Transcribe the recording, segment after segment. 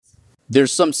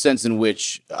there's some sense in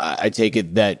which I take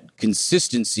it that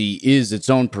consistency is its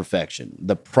own perfection.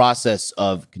 The process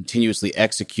of continuously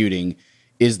executing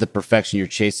is the perfection you're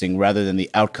chasing rather than the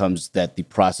outcomes that the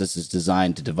process is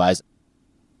designed to devise.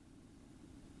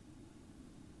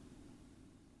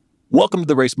 Welcome to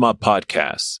the Race Mob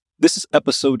Podcast. This is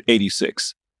episode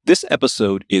 86. This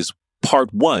episode is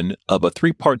part one of a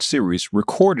three-part series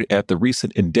recorded at the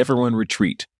recent Endeavor Run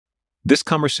retreat. This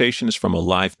conversation is from a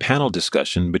live panel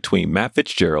discussion between Matt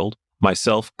Fitzgerald,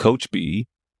 myself, Coach B,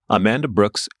 Amanda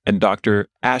Brooks, and Dr.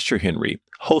 Asher Henry,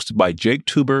 hosted by Jake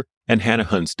Tuber and Hannah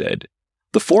Hunstead.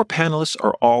 The four panelists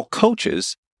are all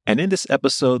coaches, and in this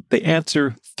episode, they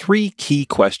answer three key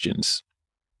questions.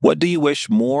 What do you wish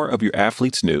more of your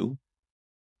athletes knew?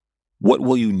 What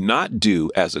will you not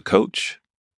do as a coach?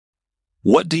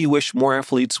 What do you wish more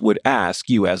athletes would ask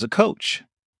you as a coach?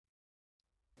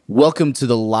 Welcome to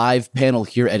the live panel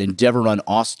here at Endeavor Run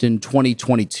Austin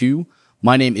 2022.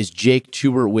 My name is Jake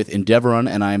Tuber with Endeavor Run,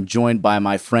 and I am joined by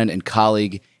my friend and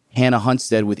colleague, Hannah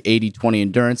Hunstead with 80/20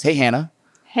 Endurance. Hey, Hannah.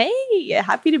 Hey,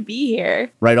 happy to be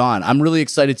here. Right on. I'm really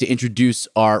excited to introduce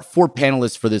our four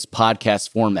panelists for this podcast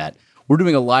format. We're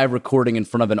doing a live recording in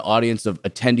front of an audience of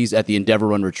attendees at the Endeavor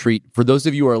Run retreat. For those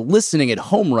of you who are listening at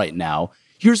home right now,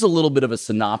 here's a little bit of a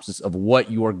synopsis of what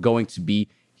you are going to be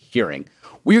hearing.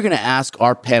 We are going to ask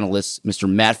our panelists, Mr.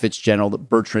 Matt Fitzgerald,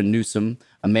 Bertrand Newsom,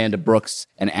 Amanda Brooks,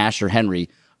 and Asher Henry,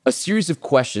 a series of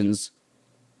questions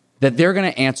that they're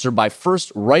going to answer by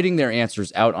first writing their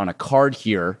answers out on a card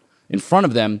here in front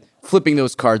of them, flipping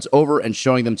those cards over and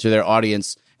showing them to their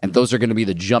audience, and those are going to be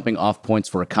the jumping off points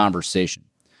for a conversation.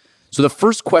 So the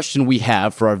first question we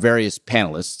have for our various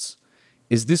panelists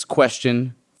is this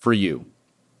question for you.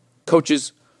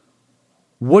 Coaches,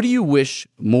 what do you wish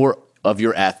more of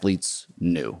your athletes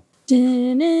knew?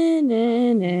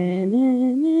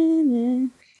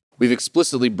 We've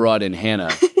explicitly brought in Hannah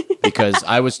because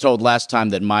I was told last time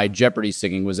that my Jeopardy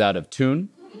singing was out of tune,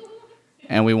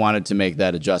 and we wanted to make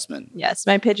that adjustment. Yes,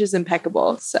 my pitch is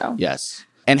impeccable, so. Yes.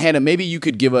 And Hannah, maybe you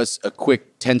could give us a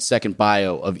quick 10-second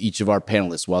bio of each of our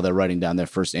panelists while they're writing down their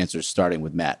first answers, starting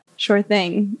with Matt. Sure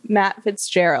thing. Matt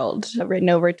Fitzgerald, written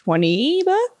over 20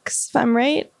 books, if I'm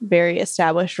right. Very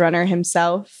established runner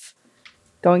himself.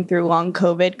 Going through long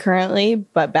COVID currently,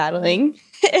 but battling.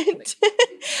 And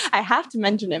I have to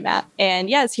mention it, Matt.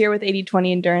 And yes, here with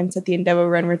 80/20 Endurance at the Endeavor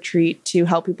Run retreat to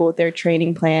help people with their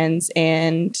training plans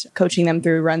and coaching them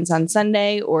through runs on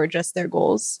Sunday or just their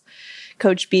goals.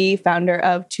 Coach B, founder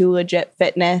of Too Legit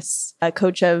Fitness, a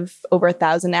coach of over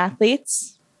 1,000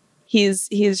 athletes. He's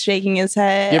shaking his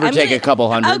head. Give or take a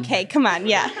couple hundred. Okay, come on,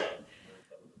 yeah.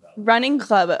 Running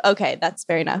club. Okay, that's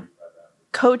fair enough.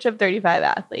 Coach of 35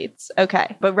 athletes.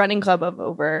 Okay. But running club of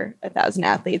over 1,000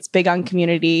 athletes, big on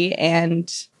community,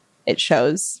 and it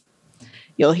shows.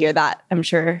 You'll hear that, I'm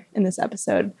sure, in this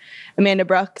episode. Amanda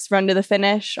Brooks, Run to the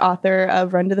Finish, author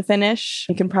of Run to the Finish.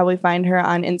 You can probably find her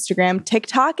on Instagram.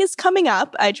 TikTok is coming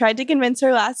up. I tried to convince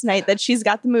her last night that she's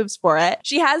got the moves for it.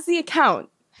 She has the account.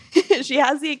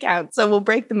 So we'll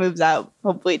break the moves out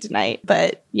hopefully tonight.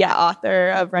 But yeah,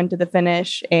 author of Run to the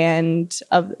Finish and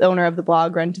owner of the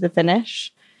blog Run to the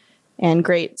Finish, and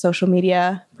great social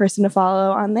media person to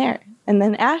follow on there. And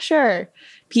then Asher,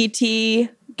 PT,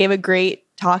 gave a great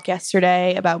talk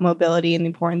yesterday about mobility and the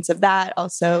importance of that.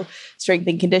 Also strength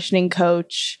and conditioning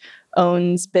coach,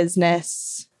 owns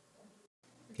business.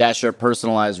 Asher,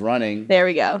 Personalized Running. There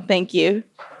we go. Thank you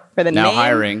for the name.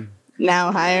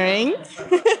 Now hiring.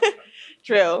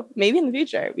 True. Maybe in the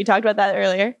future. We talked about that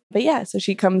earlier. But yeah, so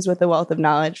she comes with a wealth of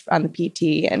knowledge on the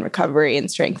PT and recovery and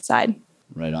strength side.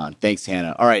 Right on. Thanks,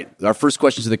 Hannah. All right. Our first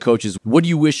question to the coaches. What do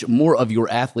you wish more of your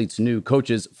athletes knew?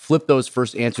 Coaches, flip those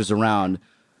first answers around,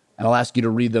 and I'll ask you to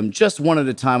read them just one at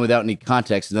a time without any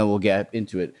context, and then we'll get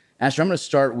into it. Asher, I'm going to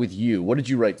start with you. What did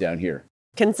you write down here?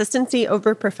 Consistency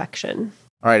over perfection.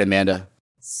 All right, Amanda.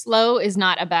 Slow is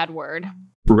not a bad word.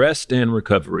 Rest and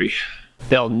recovery.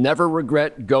 They'll never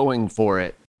regret going for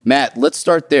it. Matt, let's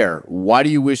start there. Why do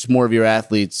you wish more of your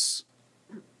athletes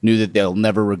knew that they'll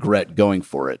never regret going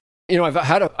for it? You know,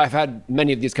 I've had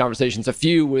many of these conversations, a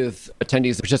few with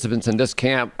attendees, participants in this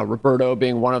camp, Roberto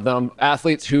being one of them,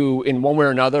 athletes who in one way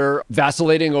or another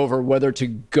vacillating over whether to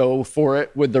go for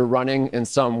it with their running in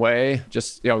some way,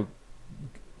 just,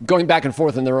 going back and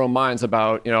forth in their own minds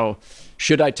about,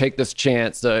 should I take this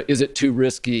chance? Is it too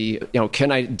risky?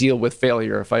 Can I deal with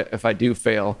failure if I do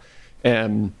fail?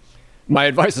 And my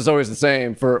advice is always the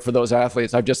same for those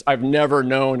athletes. I've never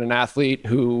known an athlete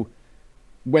who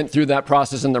went through that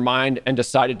process in their mind and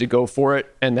decided to go for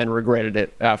it and then regretted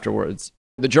it afterwards.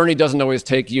 The journey doesn't always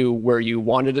take you where you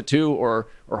wanted it to or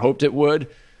hoped it would,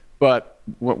 but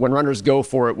when runners go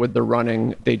for it with the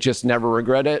running, they just never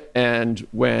regret it. And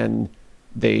when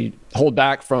they hold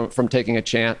back from taking a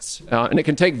chance, and it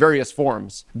can take various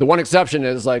forms. The one exception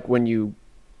is like when you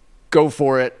go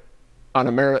for it on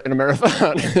in a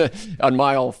marathon on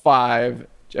mile 5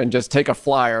 and just take a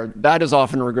flyer, that is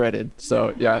often regretted.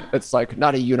 So yeah, it's like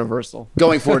not a universal.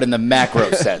 Going for it in the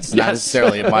macro sense, not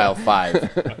necessarily in mile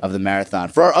 5 of the marathon.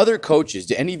 For our other coaches,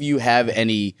 do any of you have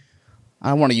any,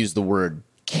 I don't want to use the word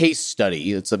case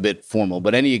study, it's a bit formal,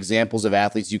 but any examples of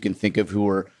athletes you can think of who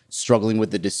are struggling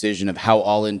with the decision of how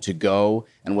all in to go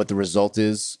and what the result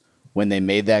is when they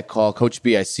made that call? Coach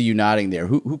B, I see you nodding there.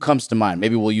 Who comes to mind?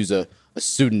 Maybe we'll use a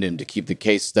pseudonym to keep the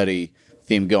case study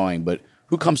theme going, but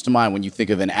who comes to mind when you think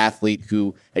of an athlete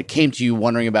who had came to you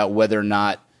wondering about whether or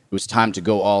not it was time to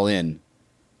go all in?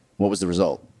 What was the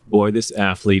result? Boy, this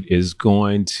athlete is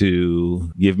going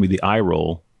to give me the eye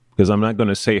roll because I'm not going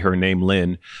to say her name,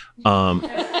 Lynn,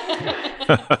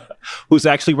 who's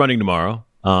actually running tomorrow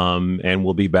and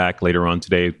will be back later on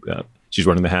today. She's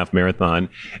running the half marathon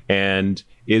and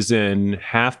is in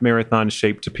half marathon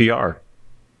shape to PR,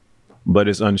 but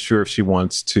is unsure if she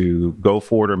wants to go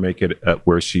for it or make it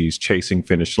where she's chasing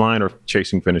finish line or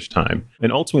chasing finish time.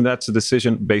 And ultimately, that's a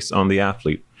decision based on the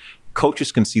athlete.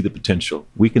 Coaches can see the potential.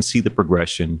 We can see the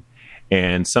progression.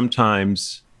 And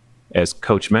sometimes, as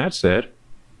Coach Matt said,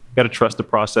 you got to trust the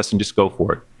process and just go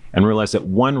for it and realize that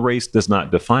one race does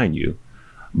not define you,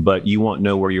 but you won't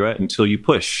know where you're at until you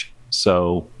push.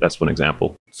 So that's one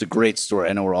example. It's a great story.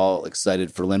 I know we're all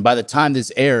excited for Lynn. By the time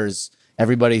this airs,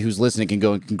 everybody who's listening can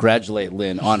go and congratulate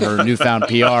Lynn on her newfound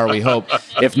PR, we hope.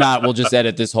 If not, we'll just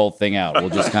edit this whole thing out. We'll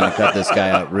just kind of cut this guy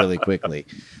out really quickly.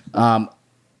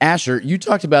 Asher, you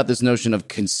talked about this notion of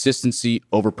consistency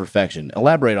over perfection.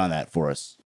 Elaborate on that for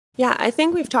us. Yeah, I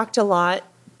think we've talked a lot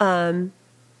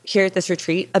here at this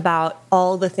retreat about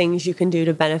all the things you can do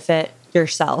to benefit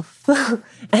yourself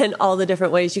and all the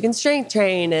different ways you can strength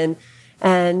train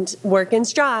and work in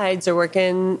strides or work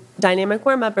in dynamic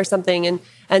warm-up or something.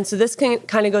 And so this kind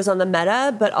of goes on the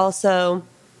meta, but also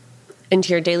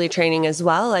into your daily training as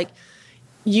well. Like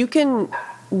you can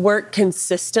work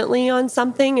consistently on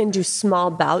something and do small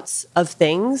bouts of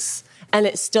things and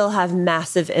it still have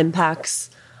massive impacts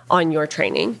on your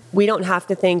training. We don't have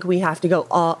to think we have to go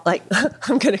all, like,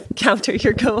 I'm going to counter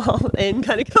your go all in,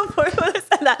 kind of go for it when I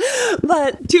said that,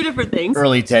 but two different things.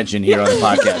 Early tension here on the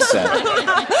podcast set.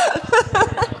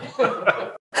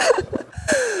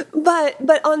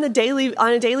 But on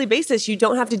a daily basis, you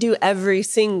don't have to do every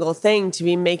single thing to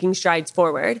be making strides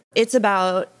forward. It's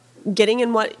about getting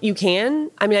in what you can.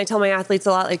 I mean, I tell my athletes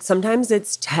a lot, like sometimes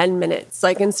it's 10 minutes.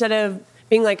 Like instead of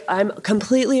being like, I'm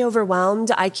completely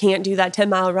overwhelmed, I can't do that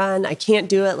 10-mile run, I can't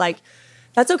do it. Like,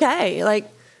 that's okay.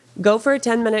 Like, go for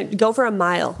a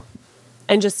mile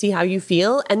and just see how you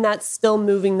feel. And that's still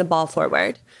moving the ball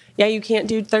forward. Yeah, you can't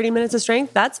do 30 minutes of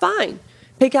strength. That's fine.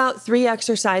 Pick out 3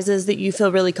 exercises that you feel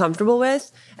really comfortable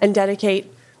with and dedicate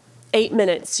 8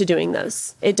 minutes to doing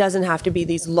those. It doesn't have to be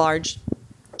these large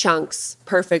chunks,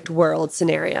 perfect world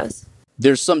scenarios.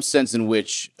 There's some sense in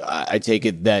which I take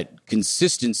it that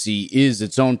consistency is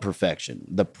its own perfection.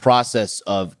 The process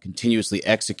of continuously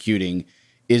executing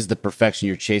is the perfection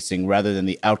you're chasing rather than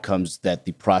the outcomes that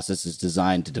the process is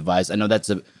designed to devise. I know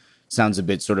sounds a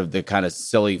bit sort of the kind of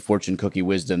silly fortune cookie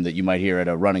wisdom that you might hear at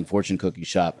a running fortune cookie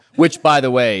shop, which, by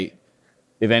the way,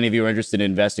 if any of you are interested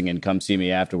in investing in, come see me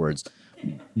afterwards.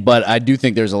 But I do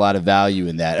think there's a lot of value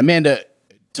in that. Amanda,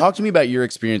 talk to me about your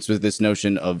experience with this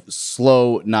notion of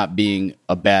slow not being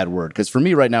a bad word. Because for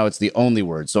me right now, it's the only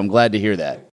word. So I'm glad to hear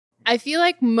that. I feel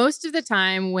like most of the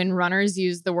time when runners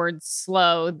use the word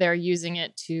slow, they're using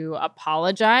it to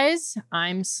apologize.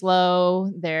 I'm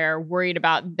slow. They're worried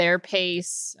about their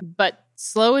pace. But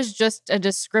slow is just a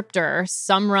descriptor.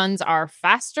 Some runs are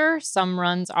faster. Some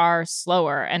runs are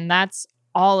slower. And that's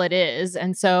all it is.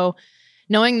 And so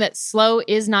knowing that slow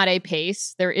is not a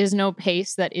pace, there is no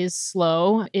pace that is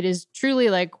slow. It is truly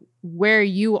like where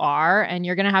you are, and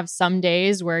you're going to have some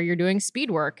days where you're doing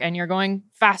speed work and you're going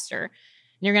faster.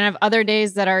 And you're going to have other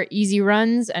days that are easy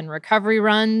runs and recovery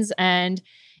runs. And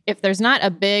if there's not a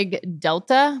big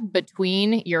delta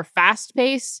between your fast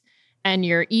pace and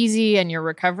your easy and your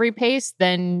recovery pace,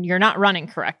 then you're not running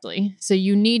correctly. So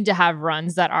you need to have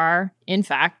runs that are, in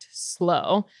fact,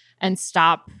 slow, and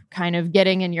stop kind of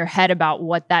getting in your head about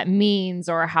what that means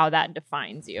or how that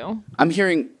defines you. I'm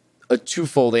hearing a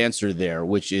twofold answer there,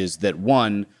 which is that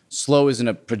one, slow isn't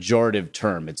a pejorative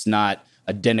term. It's not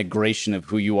a denigration of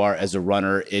who you are as a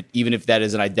runner. Even if that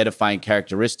is an identifying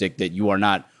characteristic that you are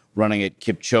not running at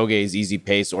Kipchoge's easy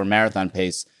pace or marathon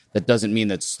pace, that doesn't mean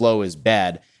that slow is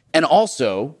bad. And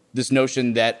also this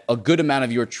notion that a good amount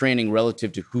of your training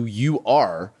relative to who you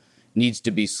are needs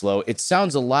to be slow. It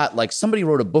sounds a lot like somebody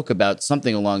wrote a book about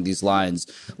something along these lines,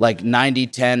 like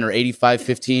 90-10 or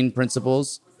 85-15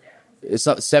 principles. It's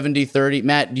 70-30.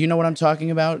 Matt, do you know what I'm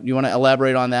talking about? You want to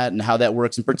elaborate on that and how that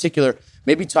works? In particular,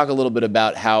 maybe talk a little bit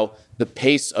about how the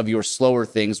pace of your slower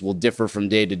things will differ from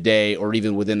day to day or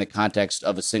even within the context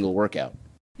of a single workout.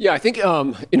 Yeah, I think,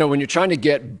 when you're trying to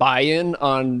get buy-in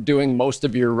on doing most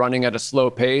of your running at a slow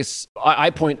pace, I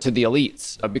point to the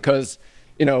elites because,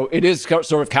 it is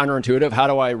sort of counterintuitive. How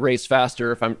do I race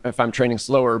faster if I'm training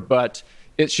slower? But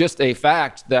it's just a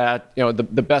fact that, the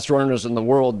best runners in the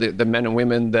world, the men and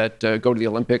women that go to the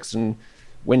Olympics and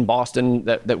win Boston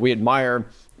that we admire,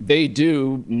 they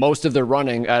do most of their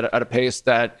running at a pace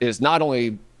that is not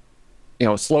only,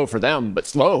 slow for them, but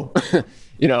slow.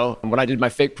 When I did my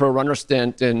fake pro runner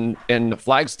stint in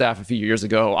Flagstaff a few years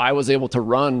ago, I was able to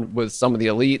run with some of the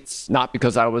elites, not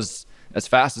because I was as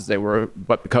fast as they were,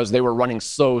 but because they were running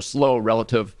so slow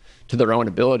relative to their own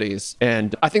abilities.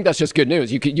 And I think that's just good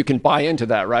news. You can buy into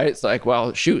that, right? It's like,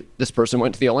 well, shoot, this person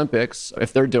went to the Olympics.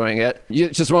 If they're doing it,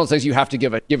 it's just one of those things you have to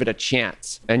give it a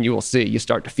chance, and you will see. You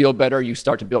start to feel better. You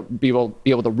start to be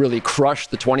able to really crush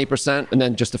the 20%. And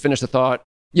then just to finish the thought,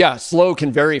 yeah, slow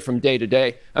can vary from day to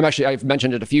day. I've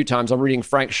mentioned it a few times. I'm reading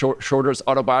Frank Shorter's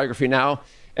autobiography now,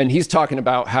 and he's talking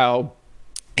about how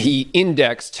he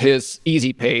indexed his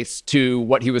easy pace to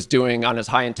what he was doing on his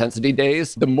high intensity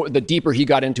days. The deeper he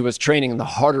got into his training and the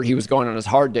harder he was going on his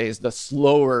hard days, the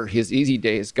slower his easy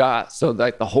days got. So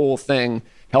that the whole thing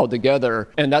held together.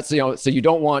 And that's, so you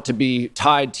don't want to be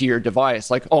tied to your device.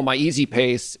 Like, oh, my easy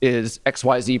pace is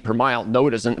XYZ per mile. No,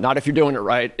 it isn't. Not if you're doing it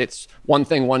right. It's one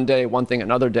thing one day, one thing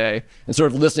another day. And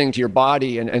sort of listening to your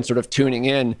body and sort of tuning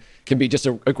in can be just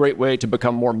a great way to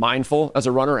become more mindful as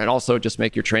a runner and also just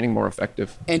make your training more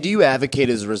effective. And do you advocate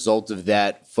as a result of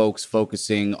that, folks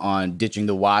focusing on ditching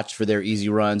the watch for their easy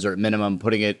runs, or at minimum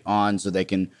putting it on so they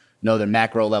can know their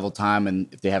macro level time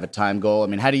and if they have a time goal? I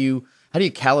mean, how do you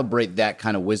calibrate that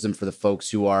kind of wisdom for the folks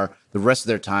who are the rest of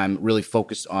their time really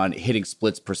focused on hitting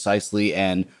splits precisely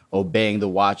and obeying the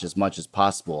watch as much as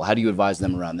possible? How do you advise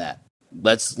them around that?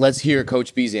 Let's hear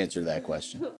Coach B's answer to that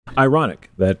question. Ironic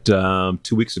that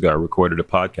 2 weeks ago I recorded a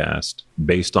podcast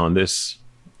based on this,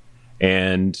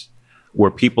 and where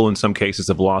people in some cases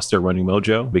have lost their running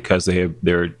mojo because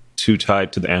they're too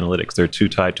tied to the analytics, they're too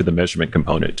tied to the measurement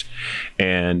component,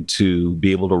 and to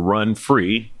be able to run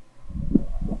free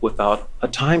without a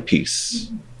timepiece,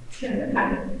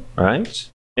 right?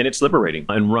 And it's liberating.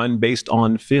 And run based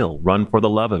on feel, run for the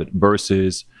love of it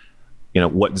versus,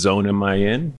 what zone am I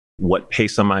in? What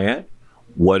pace am I at?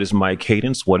 What is my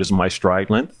cadence? What is my stride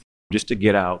length? Just to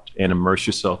get out and immerse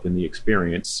yourself in the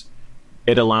experience,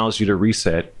 it allows you to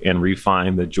reset and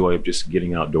refine the joy of just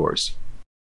getting outdoors.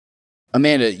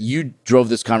 Amanda, you drove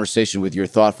this conversation with your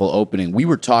thoughtful opening. We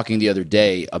were talking the other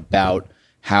day about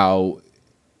how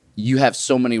you have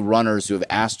so many runners who have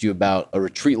asked you about a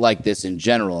retreat like this in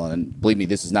general. And believe me,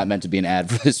 this is not meant to be an ad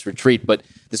for this retreat, but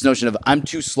this notion of I'm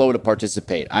too slow to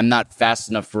participate. I'm not fast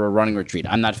enough for a running retreat.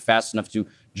 I'm not fast enough to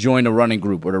join a running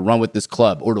group or to run with this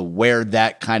club or to wear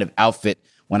that kind of outfit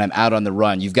when I'm out on the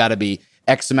run. You've got to be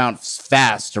X amount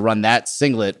fast to run that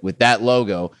singlet with that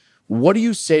logo. What do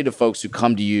you say to folks who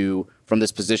come to you from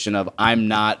this position of I'm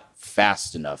not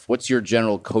fast enough? What's your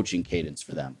general coaching cadence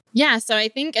for them? Yeah, so I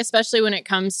think especially when it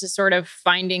comes to sort of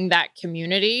finding that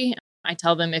community, I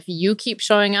tell them if you keep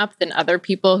showing up, then other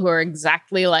people who are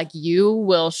exactly like you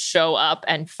will show up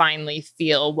and finally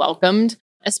feel welcomed.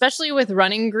 Especially with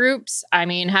running groups. I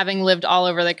mean, having lived all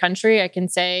over the country, I can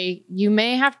say you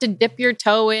may have to dip your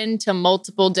toe into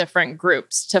multiple different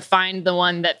groups to find the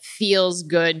one that feels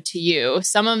good to you.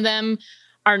 Some of them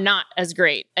are not as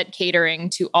great at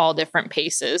catering to all different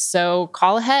paces. So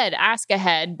call ahead, ask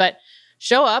ahead, but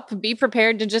show up, be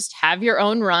prepared to just have your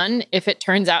own run if it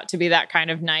turns out to be that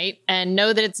kind of night, and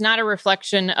know that it's not a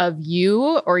reflection of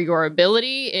you or your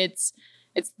ability.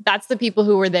 That's the people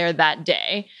who were there that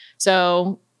day.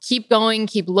 So keep going,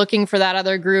 keep looking for that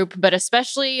other group, but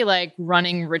especially like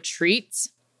running retreats.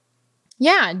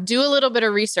 Yeah, do a little bit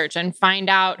of research and find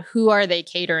out who are they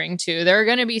catering to. There are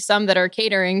going to be some that are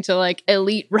catering to like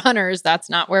elite runners. That's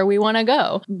not where we want to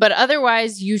go. But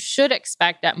otherwise, you should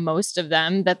expect at most of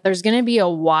them that there's going to be a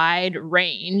wide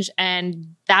range,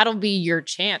 and that'll be your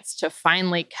chance to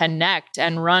finally connect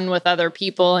and run with other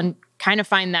people and kind of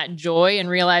find that joy and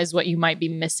realize what you might be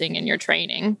missing in your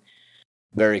training.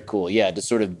 Very cool. Yeah, to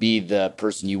sort of be the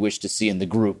person you wish to see in the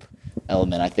group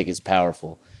element, I think is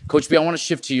powerful. Coach B, I want to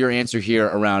shift to your answer here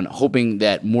around hoping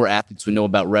that more athletes would know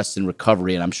about rest and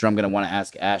recovery. And I'm sure I'm going to want to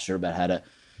ask Asher about how to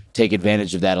take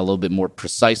advantage of that a little bit more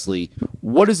precisely.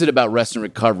 What is it about rest and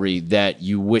recovery that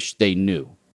you wish they knew?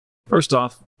 First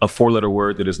off, a 4-letter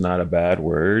word that is not a bad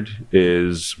word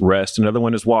is rest. Another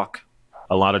one is walk.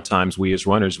 A lot of times we as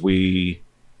runners,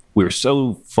 we're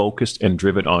so focused and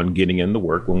driven on getting in the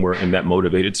work when we're in that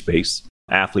motivated space.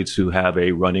 Athletes who have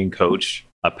a running coach,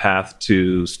 a path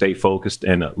to stay focused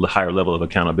and a higher level of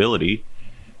accountability,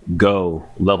 go,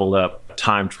 level up,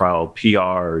 time trial,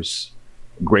 PRs,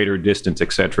 greater distance,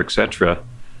 et cetera,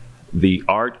 the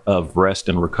art of rest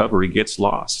and recovery gets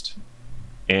lost.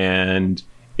 And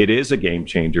it is a game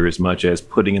changer as much as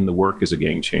putting in the work is a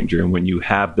game changer. And when you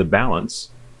have the balance,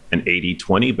 an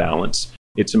 80-20 balance,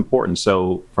 it's important.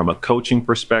 So from a coaching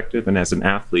perspective and as an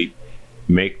athlete,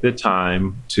 make the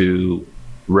time to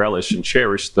relish and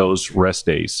cherish those rest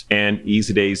days. And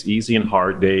easy days, easy, and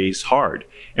hard days, hard.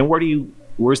 And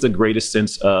where's the greatest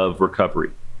sense of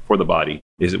recovery for the body?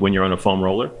 Is it when you're on a foam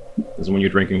roller? Is it when you're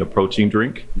drinking a protein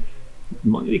drink?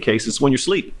 In many cases, when you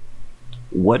sleep.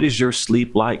 What is your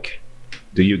sleep like?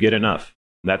 Do you get enough?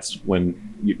 That's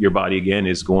when your body, again,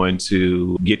 is going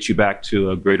to get you back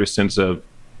to a greater sense of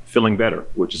feeling better,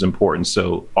 which is important.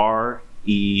 So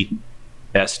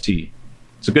REST.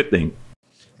 It's a good thing.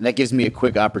 And that gives me a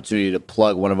quick opportunity to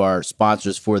plug one of our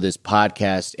sponsors for this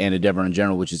podcast and Endeavor in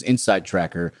general, which is Inside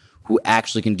Tracker, who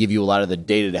actually can give you a lot of the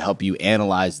data to help you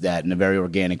analyze that in a very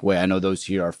organic way. I know those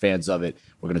here are fans of it.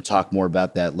 We're going to talk more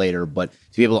about that later. But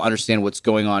to be able to understand what's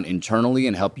going on internally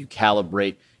and help you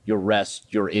calibrate your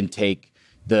rest, your intake,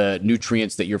 the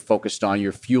nutrients that you're focused on,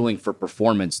 your fueling for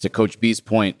performance, to Coach B's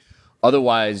point.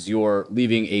 Otherwise, you're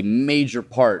leaving a major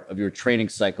part of your training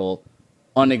cycle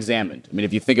unexamined. I mean,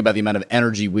 if you think about the amount of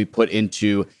energy we put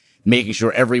into making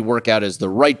sure every workout is the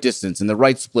right distance and the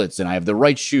right splits, and I have the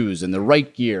right shoes and the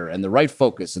right gear and the right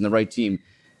focus and the right team,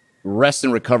 rest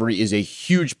and recovery is a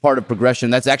huge part of progression.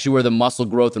 That's actually where the muscle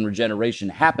growth and regeneration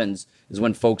happens, is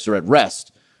when folks are at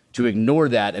rest. To ignore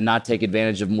that and not take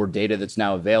advantage of more data that's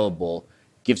now available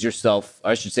gives yourself,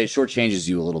 I should say, shortchanges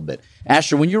you a little bit.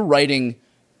 Asher, when you're writing,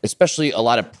 especially a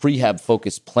lot of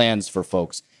prehab-focused plans for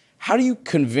folks, how do you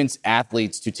convince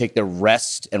athletes to take their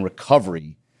rest and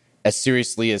recovery as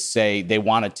seriously as, say, they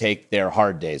want to take their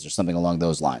hard days or something along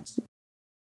those lines?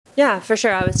 Yeah, for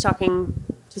sure. I was talking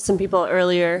to some people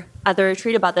earlier at the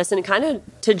retreat about this, and kind of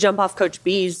to jump off Coach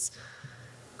B's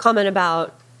comment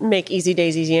about make easy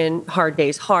days easy and hard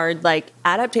days hard, like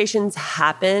adaptations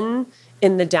happen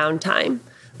in the downtime.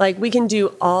 Like we can do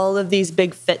all of these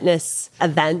big fitness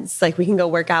events, like we can go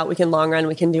work out, we can long run,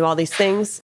 we can do all these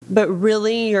things, but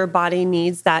really your body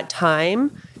needs that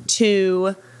time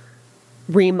to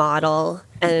remodel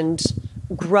and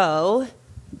grow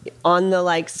on the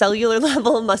like cellular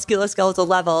level, musculoskeletal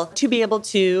level, to be able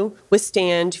to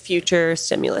withstand future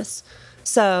stimulus.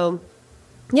 So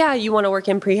yeah, you want to work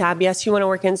in prehab. Yes, you want to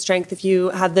work in strength if you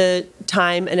have the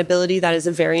time and ability. That is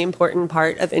a very important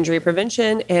part of injury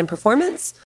prevention and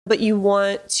performance. But you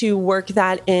want to work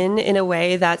that in a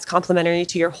way that's complementary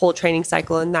to your whole training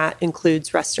cycle, and that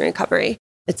includes rest and recovery.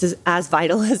 It's as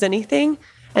vital as anything.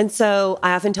 And so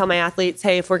I often tell my athletes,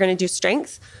 hey, if we're going to do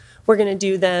strength, we're going to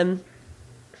do them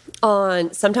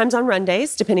sometimes on run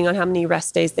days, depending on how many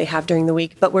rest days they have during the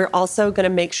week. But we're also going to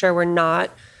make sure we're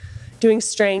not doing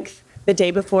strength the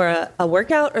day before a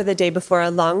workout or the day before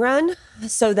a long run,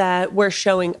 so that we're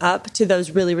showing up to those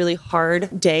really, really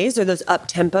hard days or those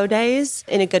up-tempo days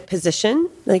in a good position,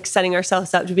 like setting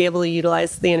ourselves up to be able to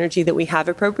utilize the energy that we have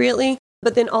appropriately.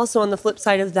 But then also on the flip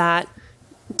side of that,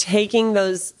 taking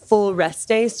those full rest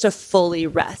days to fully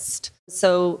rest.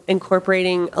 So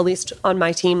incorporating, at least on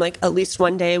my team, like at least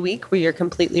one day a week where you're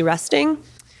completely resting.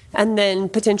 And then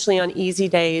potentially on easy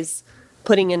days,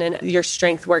 putting in your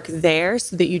strength work there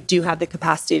so that you do have the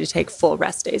capacity to take full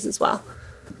rest days as well.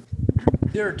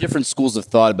 There are different schools of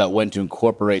thought about when to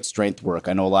incorporate strength work.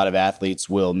 I know a lot of athletes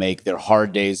will make their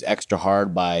hard days extra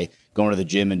hard by going to the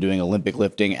gym and doing Olympic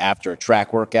lifting after a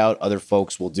track workout. Other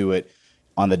folks will do it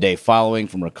on the day following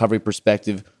from a recovery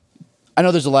perspective. I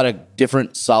know there's a lot of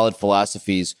different solid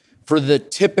philosophies. For the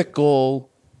typical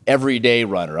everyday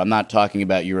runner, I'm not talking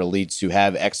about your elites who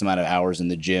have X amount of hours in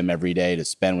the gym every day to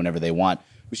spend whenever they want,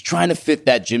 who's trying to fit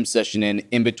that gym session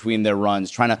in between their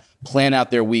runs, trying to plan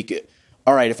out their week.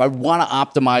 All right, if I want to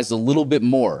optimize a little bit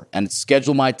more and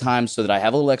schedule my time so that I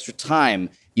have a little extra time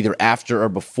either after or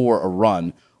before a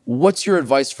run, what's your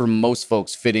advice for most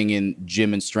folks fitting in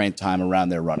gym and strength time around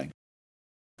their running?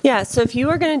 Yeah, so if you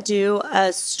are going to do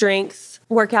a strength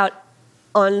workout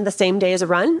on the same day as a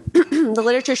run, the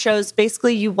literature shows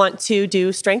basically you want to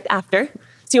do strength after.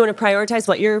 So you want to prioritize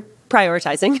what you're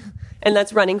prioritizing, and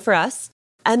that's running for us.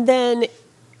 And then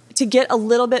to get a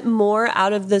little bit more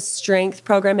out of the strength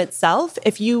program itself,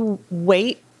 if you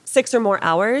wait 6 or more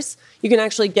hours, you can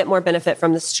actually get more benefit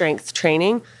from the strength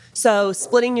training. So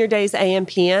splitting your days AM,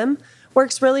 PM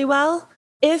works really well.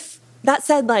 If that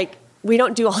said, like, we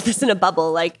don't do all this in a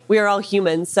bubble, like we are all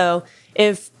humans. So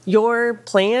if your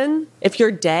plan, if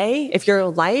your day, if your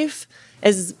life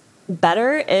is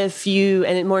better,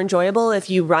 and more enjoyable if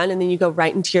you run and then you go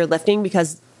right into your lifting,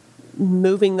 because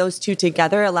moving those two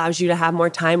together allows you to have more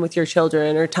time with your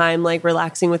children or time like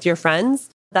relaxing with your friends.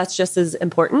 That's just as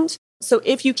important. So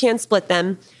if you can split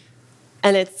them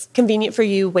and it's convenient for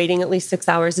you, waiting at least 6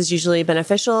 hours is usually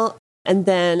beneficial. And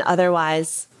then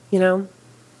otherwise,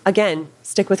 again,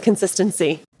 stick with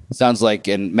consistency. Sounds like,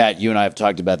 and Matt, you and I have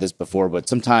talked about this before, but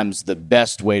sometimes the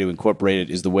best way to incorporate it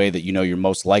is the way that you're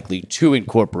most likely to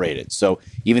incorporate it. So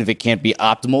even if it can't be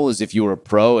optimal, as if you were a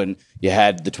pro and you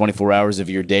had the 24 hours of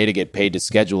your day to get paid to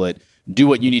schedule it, do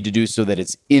what you need to do so that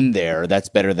it's in there. That's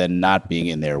better than not being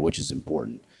in there, which is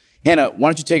important. Hannah, why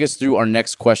don't you take us through our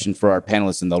next question for our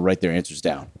panelists, and they'll write their answers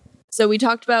down. So we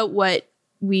talked about what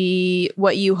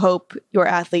you hope your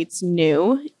athletes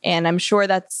knew, and I'm sure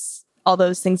that's all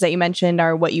those things that you mentioned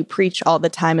are what you preach all the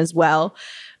time as well.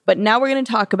 But now we're going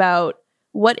to talk about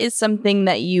what is something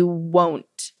that you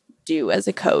won't do as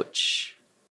a coach.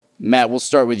 Matt, we'll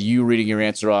start with you reading your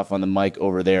answer off on the mic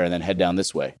over there and then head down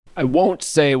this way. I won't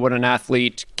say what an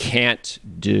athlete can't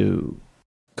do.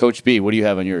 Coach B, what do you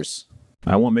have on yours?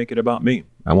 I won't make it about me.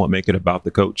 I won't make it about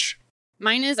the coach.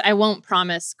 Mine is I won't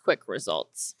promise quick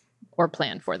results or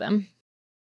plan for them.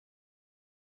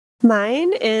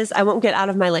 Mine is I won't get out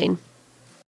of my lane.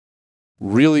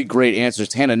 Really great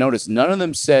answers. Hannah, notice none of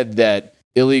them said that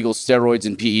illegal steroids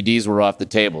and PEDs were off the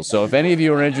table. So if any of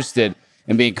you are interested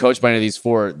in being coached by any of these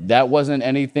four, that wasn't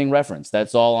anything referenced.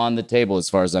 That's all on the table as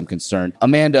far as I'm concerned.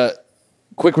 Amanda,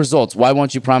 quick results. Why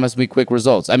won't you promise me quick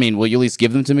results? I mean, will you at least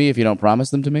give them to me if you don't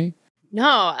promise them to me? No,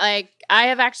 I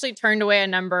have actually turned away a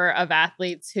number of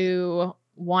athletes who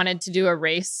wanted to do a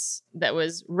race that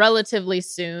was relatively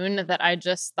soon that I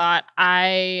just thought,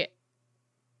 I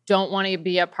don't want to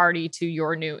be a party to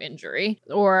your new injury,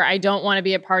 or I don't want to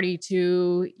be a party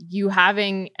to you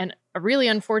having a really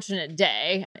unfortunate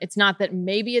day. It's not that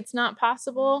maybe it's not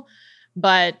possible,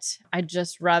 but I'd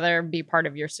just rather be part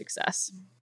of your success.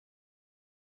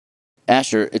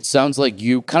 Asher, it sounds like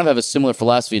you kind of have a similar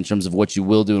philosophy in terms of what you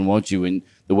will do and won't do, and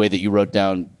the way that you wrote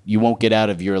down, you won't get out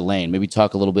of your lane. Maybe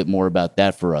talk a little bit more about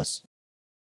that for us.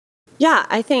 Yeah,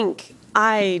 I think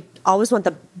I always want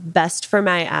the best for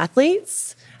my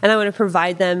athletes, and I want to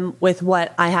provide them with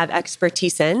what I have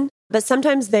expertise in. But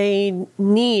sometimes they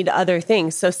need other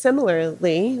things. So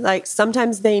similarly, like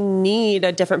sometimes they need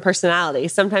a different personality.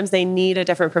 Sometimes they need a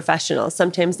different professional.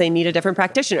 Sometimes they need a different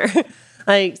practitioner.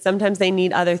 Like sometimes they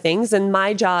need other things. And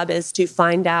my job is to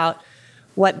find out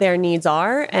what their needs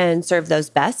are and serve those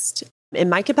best in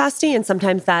my capacity. And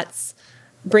sometimes that's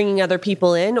bringing other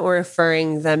people in or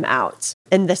referring them out.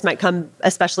 And this might come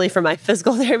especially from my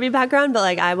physical therapy background, but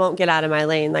like I won't get out of my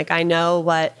lane. Like I know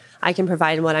what I can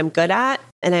provide and what I'm good at.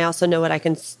 And I also know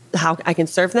how I can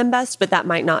serve them best, but that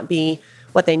might not be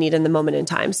what they need in the moment in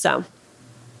time. So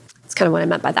that's kind of what I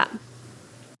meant by that.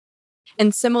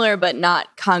 And similar but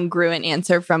not congruent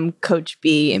answer from Coach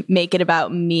B, make it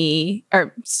about me.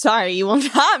 Or sorry, you will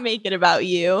not make it about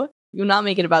you. You will not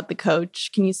make it about the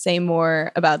coach. Can you say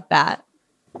more about that?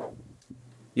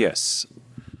 Yes.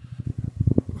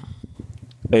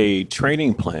 A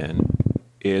training plan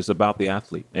is about the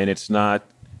athlete, and it's not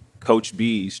Coach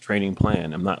B's training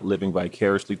plan. I'm not living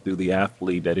vicariously through the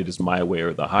athlete that it is my way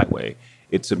or the highway.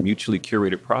 It's a mutually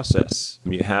curated process.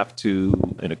 You have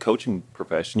to, in a coaching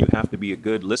profession, you have to be a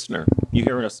good listener. You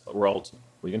hear us,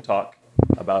 we can talk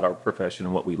about our profession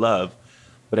and what we love,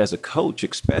 but as a coach,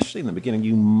 especially in the beginning,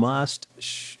 you must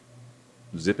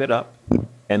zip it up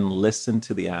and listen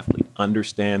to the athlete,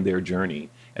 understand their journey,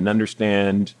 and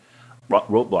understand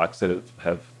roadblocks that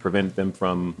have prevented them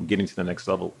from getting to the next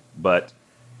level. But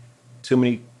too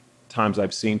many times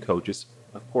I've seen coaches,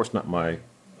 of course not my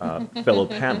fellow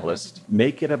panelists,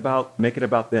 make it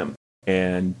about them.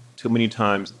 And too many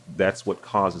times that's what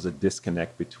causes a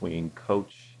disconnect between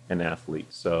coach and athlete.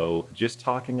 So just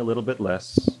talking a little bit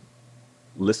less,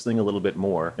 listening a little bit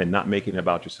more, and not making it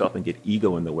about yourself and get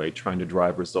ego in the way, trying to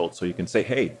drive results so you can say,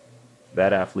 hey,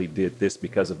 that athlete did this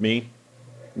because of me.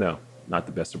 No, not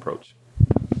the best approach.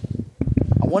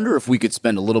 I wonder if we could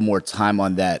spend a little more time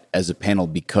on that as a panel,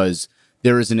 because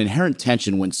there is an inherent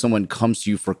tension when someone comes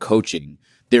to you for coaching.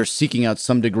 They're seeking out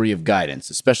some degree of guidance,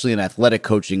 especially in athletic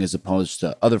coaching as opposed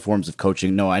to other forms of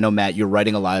coaching. No, I know, Matt, you're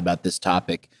writing a lot about this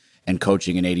topic and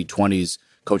coaching in 80/20s,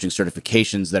 coaching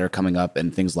certifications that are coming up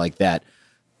and things like that.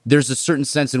 there's a certain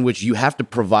sense in which you have to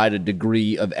provide a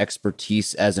degree of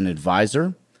expertise as an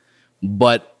advisor,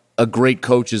 but a great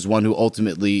coach is one who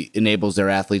ultimately enables their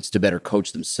athletes to better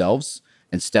coach themselves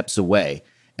and steps away.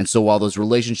 And so while those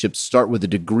relationships start with a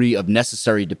degree of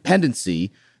necessary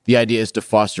dependency, the idea is to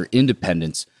foster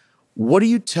independence. What do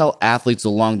you tell athletes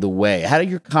along the way? How do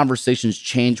your conversations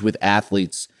change with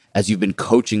athletes as you've been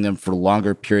coaching them for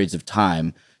longer periods of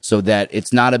time, so that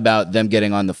it's not about them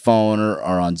getting on the phone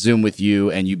or on Zoom with you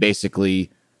and you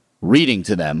basically reading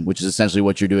to them, which is essentially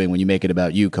what you're doing when you make it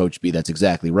about you, Coach B. That's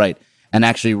exactly right. And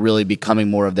actually really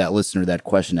becoming more of that listener, that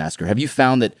question asker. Have you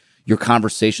found that your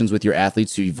conversations with your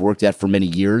athletes who you've worked at for many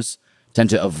years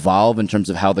tend to evolve in terms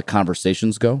of how the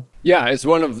conversations go? Yeah, it's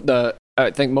one of the,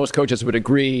 I think most coaches would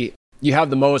agree, you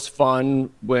have the most fun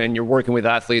when you're working with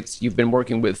athletes you've been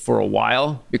working with for a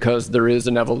while, because there is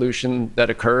an evolution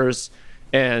that occurs.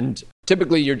 And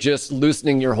typically you're just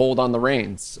loosening your hold on the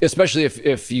reins, especially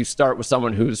if you start with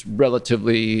someone who's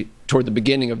relatively toward the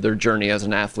beginning of their journey as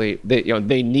an athlete.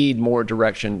 They need more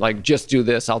direction, like just do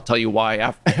this, I'll tell you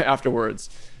why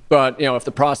afterwards. But if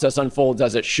the process unfolds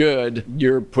as it should,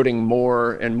 you're putting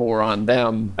more and more on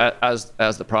them as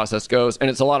the process goes. And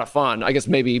it's a lot of fun. I guess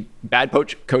maybe bad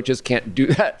coaches can't do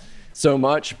that so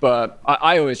much, but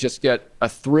I always just get a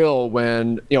thrill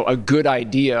when a good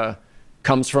idea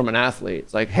comes from an athlete.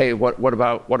 It's like, hey, what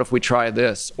if we try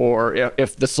this? Or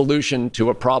if the solution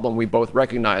to a problem we both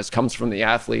recognize comes from the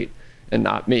athlete and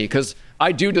not me, because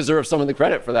I do deserve some of the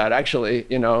credit for that, actually.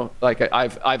 Like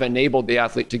I've enabled the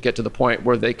athlete to get to the point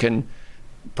where they can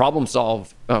problem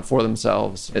solve for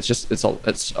themselves. It's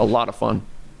a lot of fun.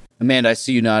 Amanda, I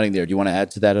see you nodding there. Do you want to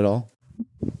add to that at all?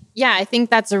 Yeah, I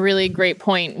think that's a really great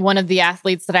point. One of the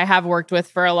athletes that I have worked with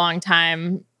for a long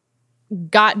time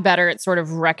got better at sort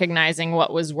of recognizing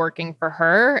what was working for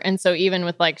her. And so even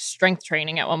with like strength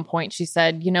training at one point, she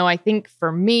said, I think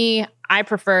for me, I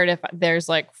preferred if there's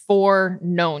like 4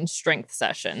 known strength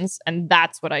sessions, and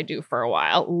that's what I do for a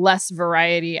while. Less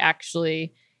variety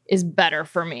actually is better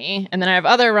for me. And then I have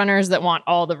other runners that want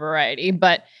all the variety,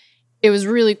 but it was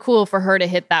really cool for her to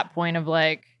hit that point of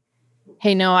like,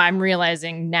 hey, no, I'm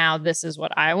realizing now this is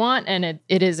what I want. And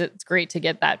it's great to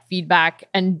get that feedback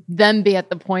and then be at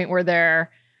the point where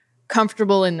they're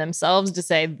comfortable in themselves to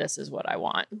say, this is what I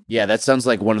want. Yeah, that sounds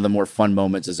like one of the more fun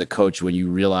moments as a coach, when you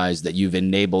realize that you've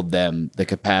enabled them the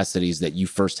capacities that you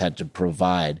first had to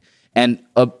provide. And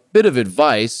a bit of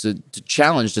advice, to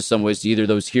challenge to some ways to either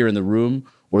those here in the room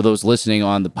or those listening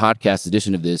on the podcast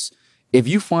edition of this, if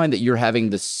you find that you're having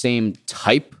the same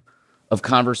type of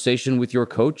conversation with your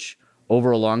coach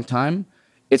over a long time,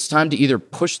 it's time to either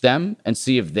push them and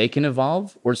see if they can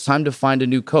evolve, or it's time to find a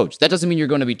new coach. That doesn't mean you're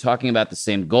going to be talking about the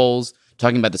same goals,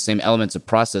 talking about the same elements of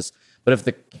process, but if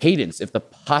the cadence, if the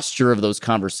posture of those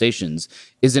conversations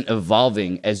isn't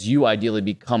evolving as you ideally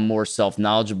become more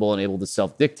self-knowledgeable and able to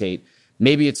self-dictate,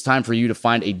 maybe it's time for you to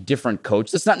find a different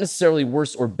coach that's not necessarily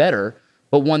worse or better,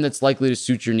 but one that's likely to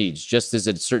suit your needs. Just as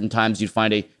at certain times you'd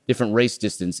find a different race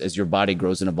distance as your body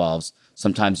grows and evolves,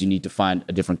 sometimes you need to find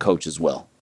a different coach as well.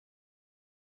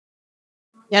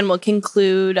 And we'll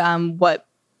conclude what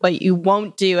you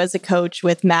won't do as a coach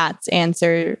with Matt's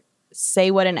answer.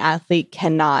 Say what an athlete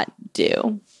cannot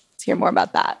do. Let's hear more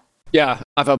about that. Yeah,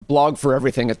 I have a blog for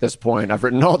everything at this point. I've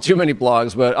written all too many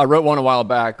blogs, but I wrote one a while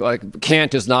back. Like,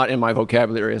 can't is not in my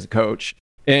vocabulary as a coach.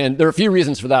 And there are a few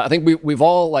reasons for that. I think we've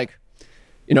all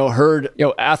heard,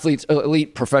 athletes,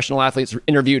 elite professional athletes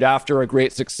interviewed after a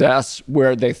great success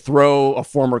where they throw a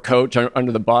former coach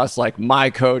under the bus. Like, my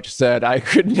coach said I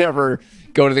could never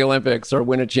go to the Olympics or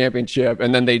win a championship.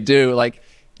 And then they do. Like,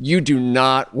 you do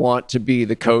not want to be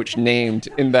the coach named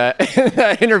in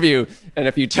that interview. And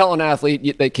if you tell an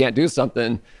athlete they can't do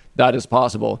something, that is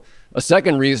possible. A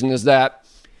second reason is that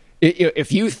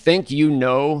if you think you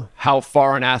know how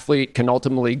far an athlete can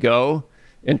ultimately go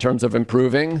in terms of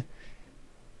improving,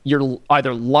 you're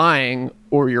either lying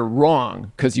or you're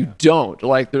wrong, because you don't.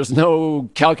 Like, there's no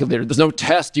calculator, there's no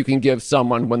test you can give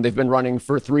someone when they've been running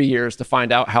for 3 years to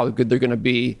find out how good they're going to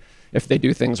be if they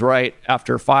do things right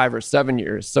after 5 or 7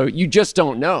 years. So you just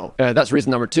don't know. That's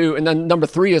reason number 2. And then number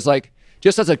 3 is like,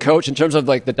 just as a coach, in terms of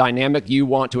like the dynamic you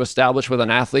want to establish with an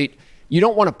athlete, you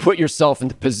don't want to put yourself in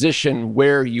the position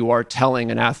where you are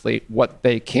telling an athlete what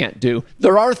they can't do.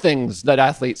 There are things that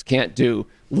athletes can't do.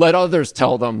 Let others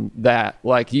tell them that.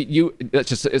 Like,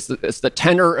 it's the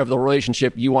tenor of the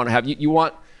relationship you want to have. You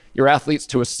want your athletes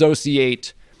to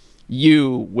associate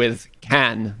you with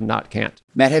can, not can't.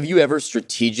 Matt, have you ever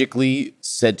strategically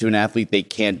said to an athlete they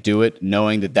can't do it,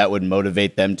 knowing that would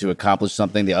motivate them to accomplish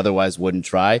something they otherwise wouldn't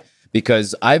try?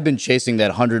 Because I've been chasing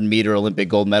that 100-meter Olympic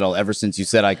gold medal ever since you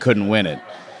said I couldn't win it.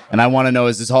 And I want to know,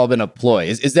 has this all been a ploy?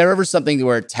 Is there ever something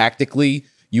where tactically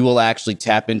you will actually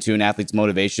tap into an athlete's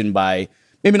motivation by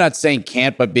maybe not saying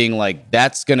can't, but being like,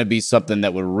 that's going to be something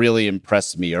that would really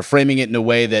impress me, or framing it in a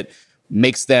way that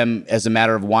makes them, as a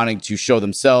matter of wanting to show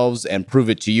themselves and prove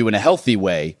it to you in a healthy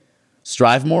way,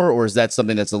 strive more? Or is that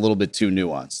something that's a little bit too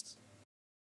nuanced?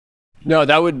 No,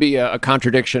 that would be a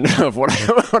contradiction of what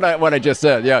I just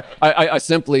said. Yeah, I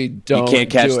simply don't. You can't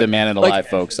catch the man in the lie,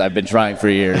 folks. I've been trying for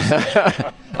years.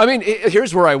 I mean,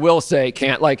 here's where I will say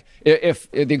can't. Like, if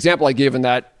the example I gave in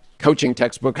that coaching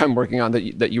textbook I'm working on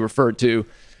that you referred to,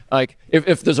 like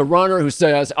if there's a runner who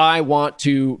says, I want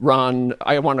to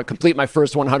complete my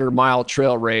first 100-mile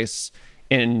trail race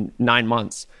in 9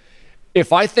 months.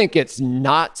 If I think it's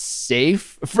not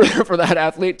safe for that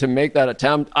athlete to make that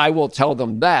attempt, I will tell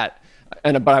them that.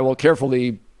 But I will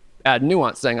carefully add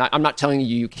nuance, saying, I'm not telling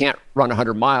you can't run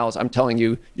 100 miles. I'm telling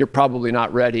you you're probably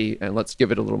not ready, and let's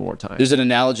give it a little more time. There's an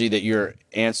analogy that your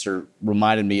answer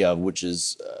reminded me of, which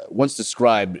is once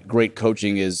described, great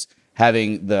coaching is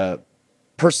having the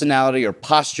personality or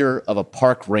posture of a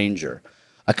park ranger.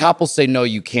 A cop will say, no,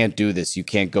 you can't do this. You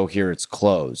can't go here. It's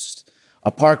closed. A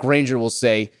park ranger will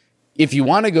say, if you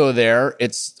want to go there,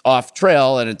 it's off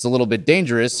trail and it's a little bit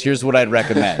dangerous. Here's what I'd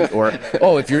recommend. Or,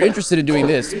 if you're interested in doing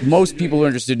this, most people who are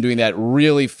interested in doing that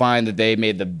really find that they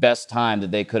made the best time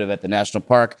that they could have at the national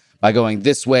park by going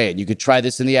this way. And you could try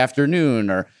this in the afternoon,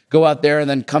 or go out there and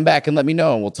then come back and let me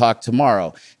know and we'll talk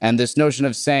tomorrow. And this notion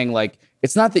of saying, like,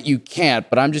 it's not that you can't,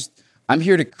 but I'm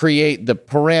here to create the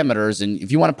parameters. And if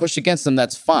you want to push against them,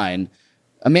 that's fine.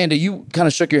 Amanda, you kind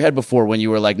of shook your head before when you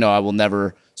were like, no, I will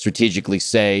never strategically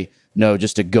say no,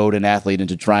 just to goad an athlete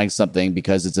into trying something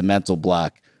because it's a mental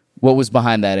block. What was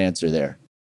behind that answer there?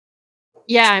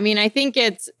 Yeah, I mean, I think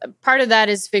it's part of that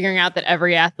is figuring out that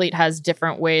every athlete has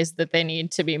different ways that they need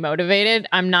to be motivated.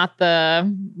 I'm not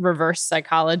the reverse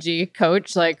psychology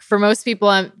coach. Like, for most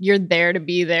people, you're there to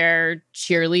be their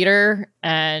cheerleader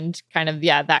and kind of,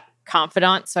 that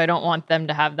confidant. So I don't want them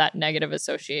to have that negative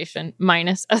association,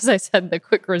 minus, as I said, the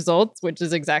quick results, which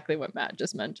is exactly what Matt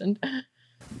just mentioned.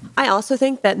 I also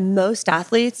think that most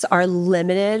athletes are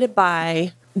limited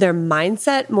by their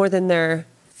mindset more than their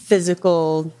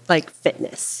physical,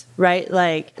 fitness, right?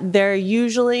 Like, they're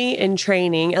usually in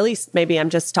training, at least maybe I'm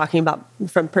just talking about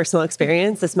from personal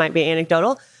experience. This might be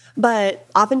anecdotal, but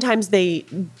oftentimes they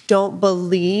don't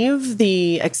believe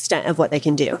the extent of what they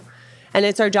can do. And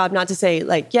it's our job not to say,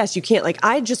 yes, you can't.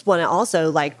 I just want to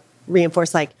also,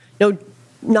 reinforce, no,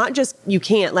 not just you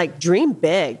can't, dream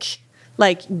big.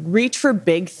 Reach for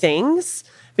big things,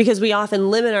 because we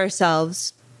often limit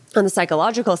ourselves on the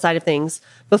psychological side of things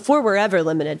before we're ever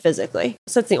limited physically.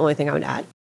 So that's the only thing I would add.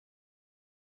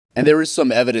 And there is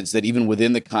some evidence that even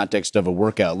within the context of a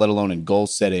workout, let alone in goal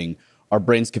setting, our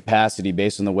brain's capacity,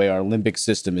 based on the way our limbic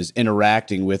system is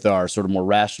interacting with our sort of more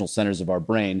rational centers of our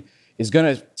brain, is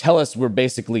going to tell us we're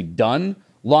basically done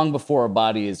long before our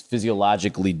body is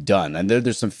physiologically done. And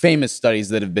there's some famous studies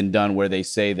that have been done where they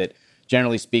say that,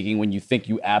 generally speaking, when you think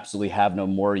you absolutely have no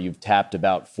more, you've tapped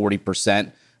about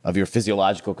 40% of your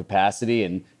physiological capacity,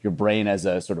 and your brain, as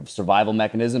a sort of survival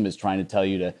mechanism, is trying to tell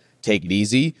you to take it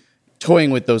easy.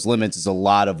 Toying with those limits is a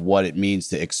lot of what it means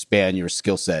to expand your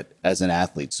skill set as an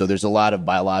athlete. So there's a lot of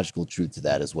biological truth to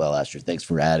that as well, Asher. Thanks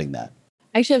for adding that.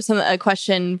 I actually have a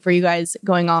question for you guys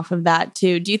going off of that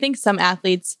too. Do you think some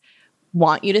athletes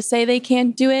want you to say they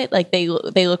can't do it? Like, they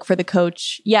look for the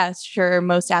coach. Yes, sure,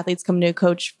 most athletes come to a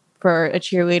coach for a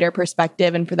cheerleader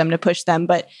perspective and for them to push them.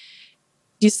 But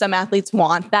do some athletes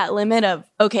want that limit of,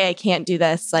 okay, I can't do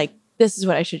this. This is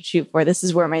what I should shoot for. This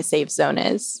is where my safe zone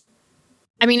is.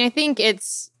 I mean, I think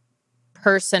it's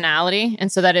personality.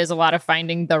 And so that is a lot of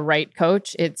finding the right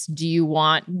coach. It's, do you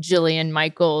want Jillian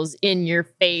Michaels in your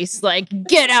face?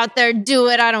 Get out there, do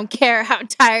it. I don't care how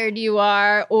tired you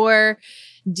are. Or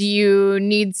do you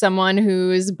need someone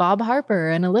who's Bob Harper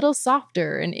and a little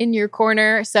softer and in your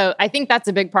corner? So I think that's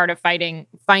a big part of finding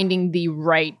the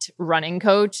right running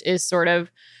coach, is sort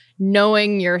of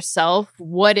knowing yourself.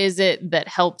 What is it that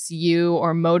helps you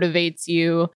or motivates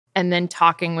you? And then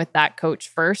talking with that coach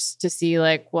first to see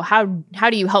how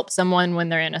do you help someone when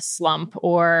they're in a slump?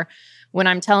 Or when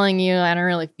I'm telling you, I don't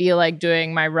really feel like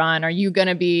doing my run, are you going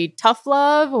to be tough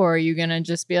love, or are you going to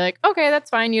just be like, okay, that's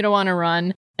fine, you don't want to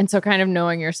run? And so kind of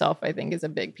knowing yourself, I think, is a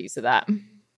big piece of that.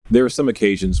 There are some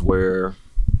occasions where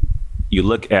you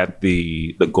look at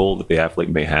the goal that the athlete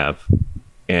may have,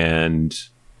 and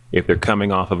if they're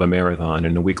coming off of a marathon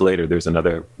and a week later there's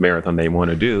another marathon they want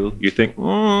to do, you think,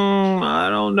 I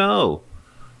don't know.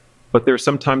 But there's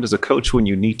sometimes as a coach when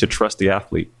you need to trust the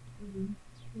athlete,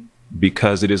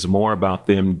 because it is more about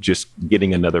them just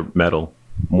getting another medal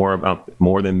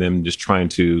more than them just trying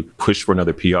to push for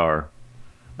another PR.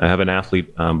 I have an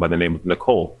athlete by the name of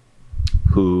Nicole,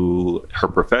 who her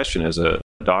profession as a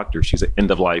doctor, she's an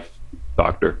end-of-life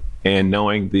doctor. And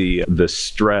knowing the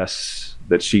stress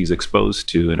that she's exposed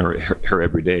to in her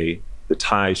everyday, the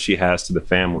ties she has to the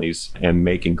families and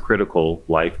making critical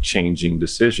life-changing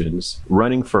decisions,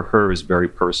 running for her is very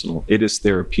personal. It is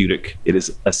therapeutic. It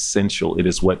is essential. It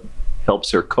is what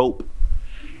helps her cope.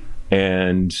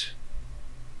 And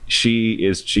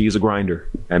she's a grinder.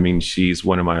 I mean, she's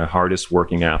one of my hardest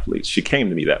working athletes. She came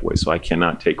to me that way, so I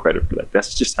cannot take credit for that.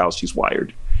 That's just how she's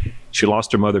wired. She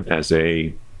lost her mother as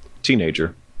a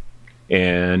teenager,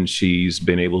 and she's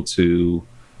been able to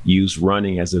use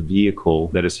running as a vehicle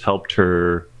that has helped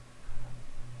her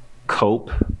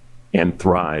cope and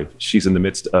thrive. She's in the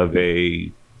midst of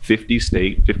a 50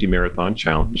 marathon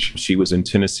challenge. She was in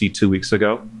Tennessee 2 weeks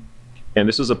ago. And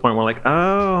this was a point where like,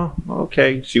 oh,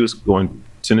 okay. She was going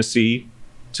Tennessee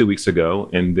 2 weeks ago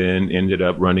and then ended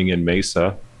up running in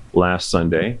Mesa last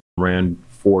Sunday, ran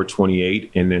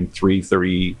 4:28 and then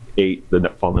 3:38 the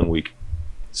following week.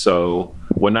 So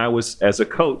when I was as a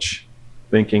coach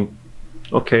thinking,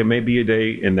 okay, maybe a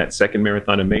day in that second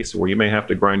marathon in Mesa where you may have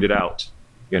to grind it out,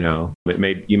 you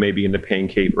may be in the pain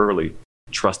cave early.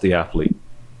 Trust the athlete.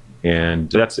 And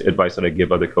that's advice that I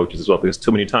give other coaches as well, because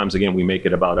too many times, again, we make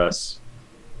it about us.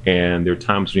 And there are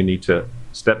times we need to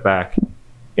step back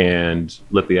and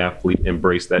let the athlete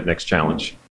embrace that next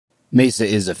challenge. Mesa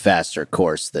is a faster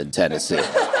course than Tennessee.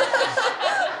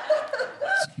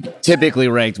 Typically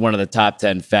ranked one of the top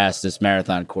 10 fastest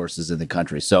marathon courses in the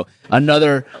country. So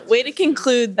another way to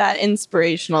conclude that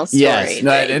inspirational story. Yes,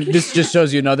 and this just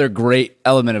shows you another great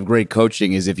element of great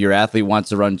coaching is if your athlete wants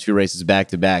to run 2 races back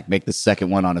to back, make the second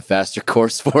one on a faster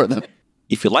course for them.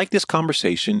 If you like this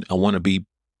conversation and want to be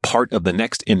part of the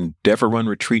next Endeavor Run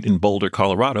retreat in Boulder,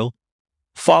 Colorado,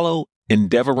 follow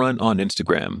Endeavor Run on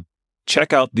Instagram.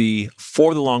 Check out the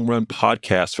For the Long Run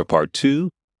podcast for part 2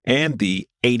 and the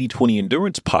 80/20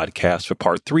 Endurance podcast for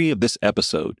part 3 of this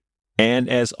episode. And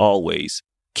as always,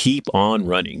 keep on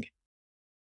running.